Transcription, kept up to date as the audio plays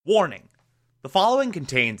Warning: the following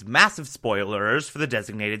contains massive spoilers for the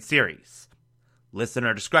designated series.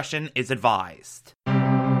 Listener discretion is advised.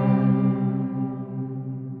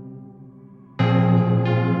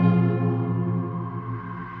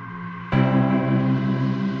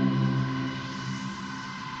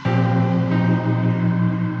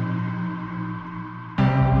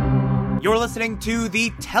 You're listening to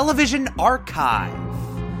the Television Archive,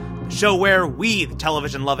 the show where we, the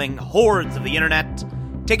television-loving hordes of the internet,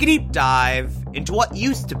 take a deep dive into what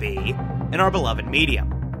used to be in our beloved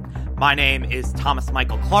medium. My name is Thomas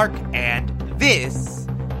Michael Clark, and this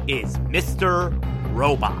is Mr.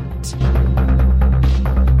 Robot.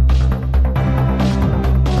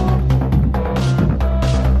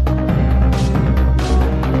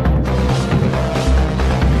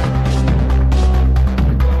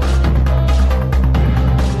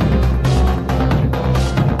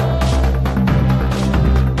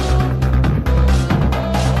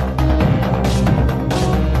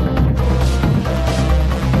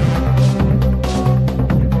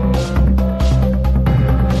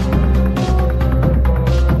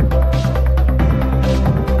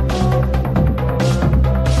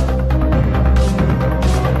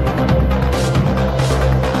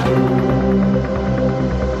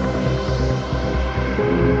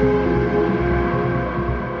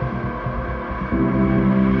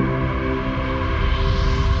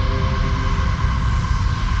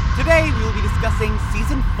 Today we will be discussing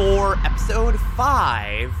Season 4, Episode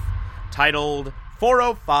 5, titled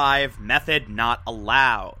 405 Method Not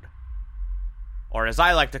Allowed. Or as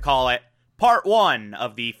I like to call it, Part 1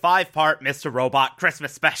 of the 5-part Mr. Robot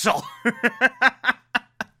Christmas Special.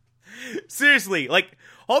 Seriously,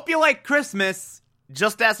 hope you like Christmas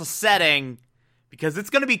just as a setting, because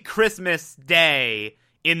it's gonna be Christmas Day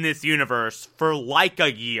in this universe for like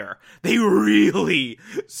a year. They really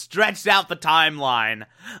stretched out the timeline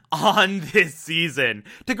on this season.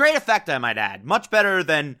 To great effect, I might add. Much better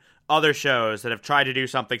than other shows that have tried to do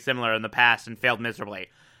something similar in the past and failed miserably.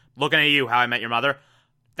 Looking at you, How I Met Your Mother.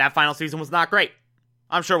 That final season was not great.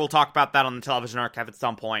 I'm sure we'll talk about that on the Television Archive at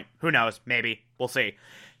some point. Who knows? Maybe. We'll see.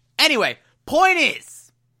 Anyway, point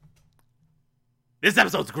is, this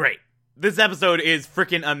episode's great. This episode is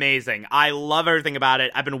freaking amazing. I love everything about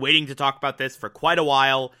it. I've been waiting to talk about this for quite a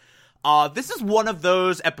while. This is one of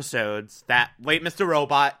those episodes that late Mr.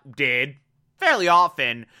 Robot did fairly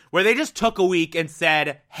often, where they just took a week and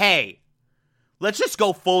said, hey, let's just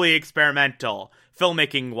go fully experimental,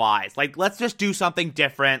 filmmaking-wise. Let's just do something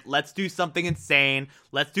different. Let's do something insane.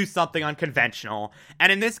 Let's do something unconventional.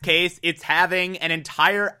 And in this case, it's having an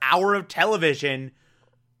entire hour of television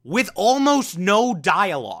with almost no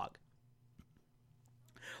dialogue.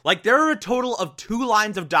 There are a total of 2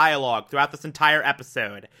 lines of dialogue throughout this entire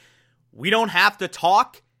episode. We don't have to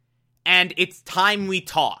talk, and it's time we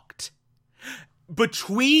talked.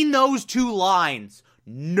 Between those 2 lines,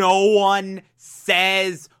 no one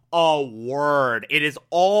says a word. It is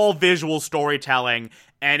all visual storytelling,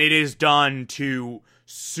 and it is done to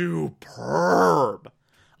superb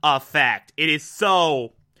effect. It is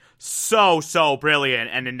so brilliant,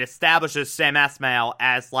 and it establishes Sam Esmail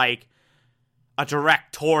as, a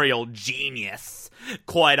directorial genius,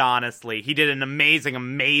 quite honestly. He did an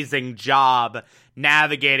amazing job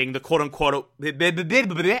navigating the quote-unquote,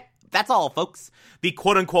 that's all, folks, the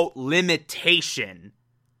quote-unquote limitation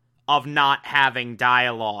of not having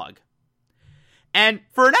dialogue. And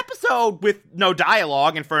for an episode with no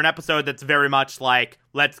dialogue, and for an episode that's very much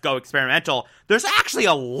let's go experimental, there's actually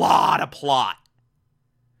a lot of plot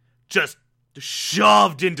just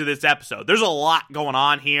shoved into this episode. There's a lot going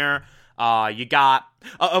on here. You got,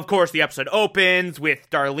 of course, the episode opens with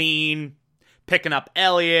Darlene picking up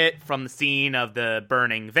Elliot from the scene of the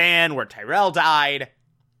burning van where Tyrell died.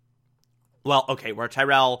 Well, okay, where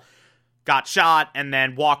Tyrell got shot and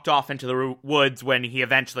then walked off into the woods when he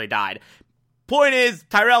eventually died. Point is,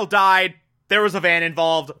 Tyrell died, there was a van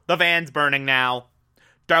involved, the van's burning now.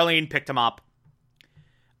 Darlene picked him up.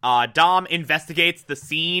 Dom investigates the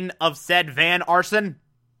scene of said van arson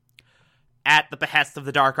at the behest of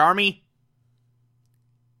the Dark Army.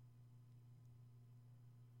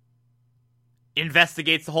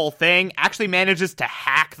 Investigates the whole thing, actually manages to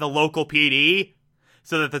hack the local PD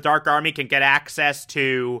so that the Dark Army can get access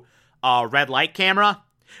to a red light camera,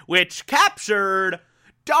 which captured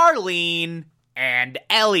Darlene and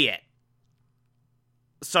Elliot.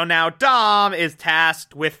 So now Dom is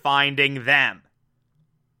tasked with finding them.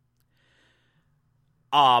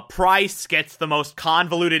 Price gets the most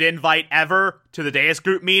convoluted invite ever to the Deus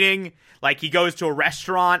Group meeting. He goes to a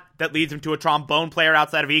restaurant that leads him to a trombone player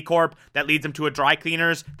outside of E-Corp, that leads him to a dry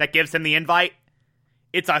cleaner's that gives him the invite.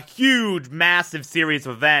 It's a huge, massive series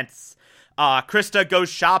of events. Krista goes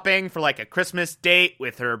shopping for like a Christmas date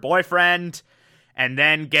with her boyfriend, and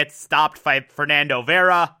then gets stopped by Fernando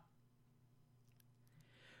Vera.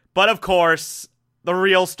 But of course, the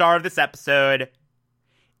real star of this episode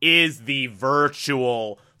is the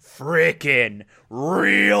virtual frickin'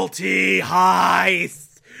 realty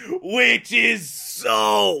heist, which is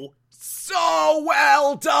so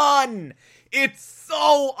well done. It's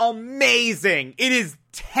so amazing. It is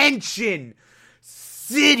Tension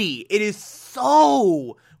City. It is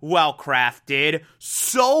so well crafted,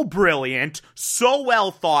 so brilliant, so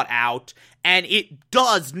well thought out, and it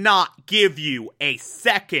does not give you a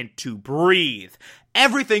second to breathe.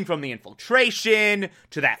 Everything from the infiltration,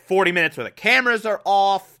 to that 40 minutes where the cameras are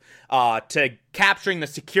off, to capturing the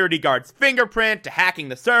security guard's fingerprint, to hacking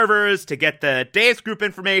the servers, to get the Days Group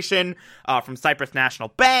information from Cyprus National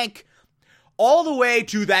Bank, all the way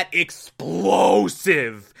to that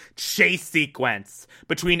explosive chase sequence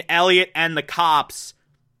between Elliot and the cops.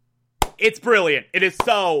 It's brilliant. It is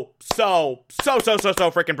so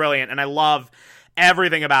freaking brilliant, and I love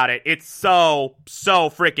everything about it. It's so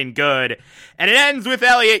freaking good. And it ends with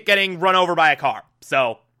Elliot getting run over by a car.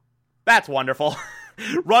 So, that's wonderful.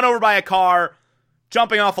 Run over by a car,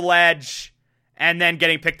 jumping off a ledge, and then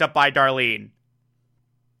getting picked up by Darlene.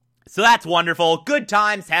 So that's wonderful. Good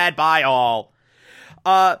times had by all.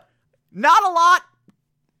 Not a lot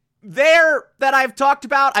there that I've talked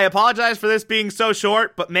about. I apologize for this being so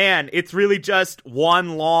short, but man, it's really just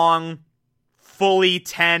one long, fully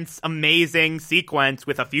tense, amazing sequence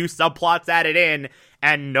with a few subplots added in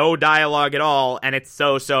and no dialogue at all, and it's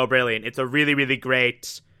so brilliant. It's a really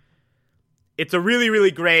great,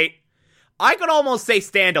 I could almost say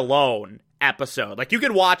standalone episode. Like, you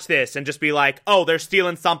could watch this and just be like, oh, they're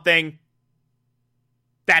stealing something.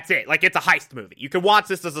 That's it. Like, it's a heist movie. You can watch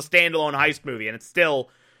this as a standalone heist movie, and it's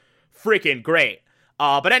still freaking great.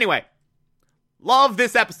 But anyway, love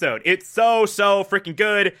this episode. It's so freaking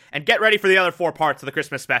good, and get ready for the other 4 parts of the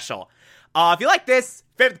Christmas special. If you like this,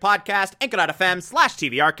 favorite the podcast,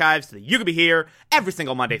 anchor.fm/TV archives, so that you can be here every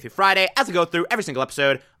single Monday through Friday as I go through every single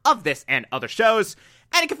episode of this and other shows.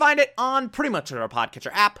 And you can find it on pretty much our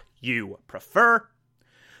podcatcher app you prefer.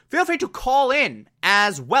 Feel free to call in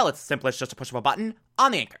as well. It's simple as just a push of a button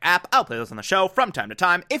on the Anchor app. I'll play those on the show from time to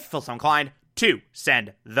time if you feel so inclined to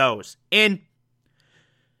send those in.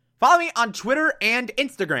 Follow me on Twitter and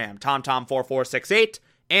Instagram, TomTom4468,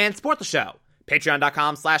 and support the show.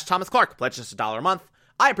 Patreon.com/Thomas Clark. Pledge just $1 a month.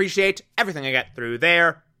 I appreciate everything I get through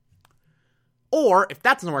there. Or, if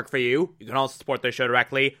that doesn't work for you, you can also support the show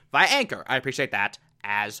directly via Anchor. I appreciate that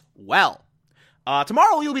as well.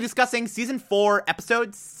 Tomorrow we'll be discussing Season 4,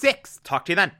 Episode 6. Talk to you then.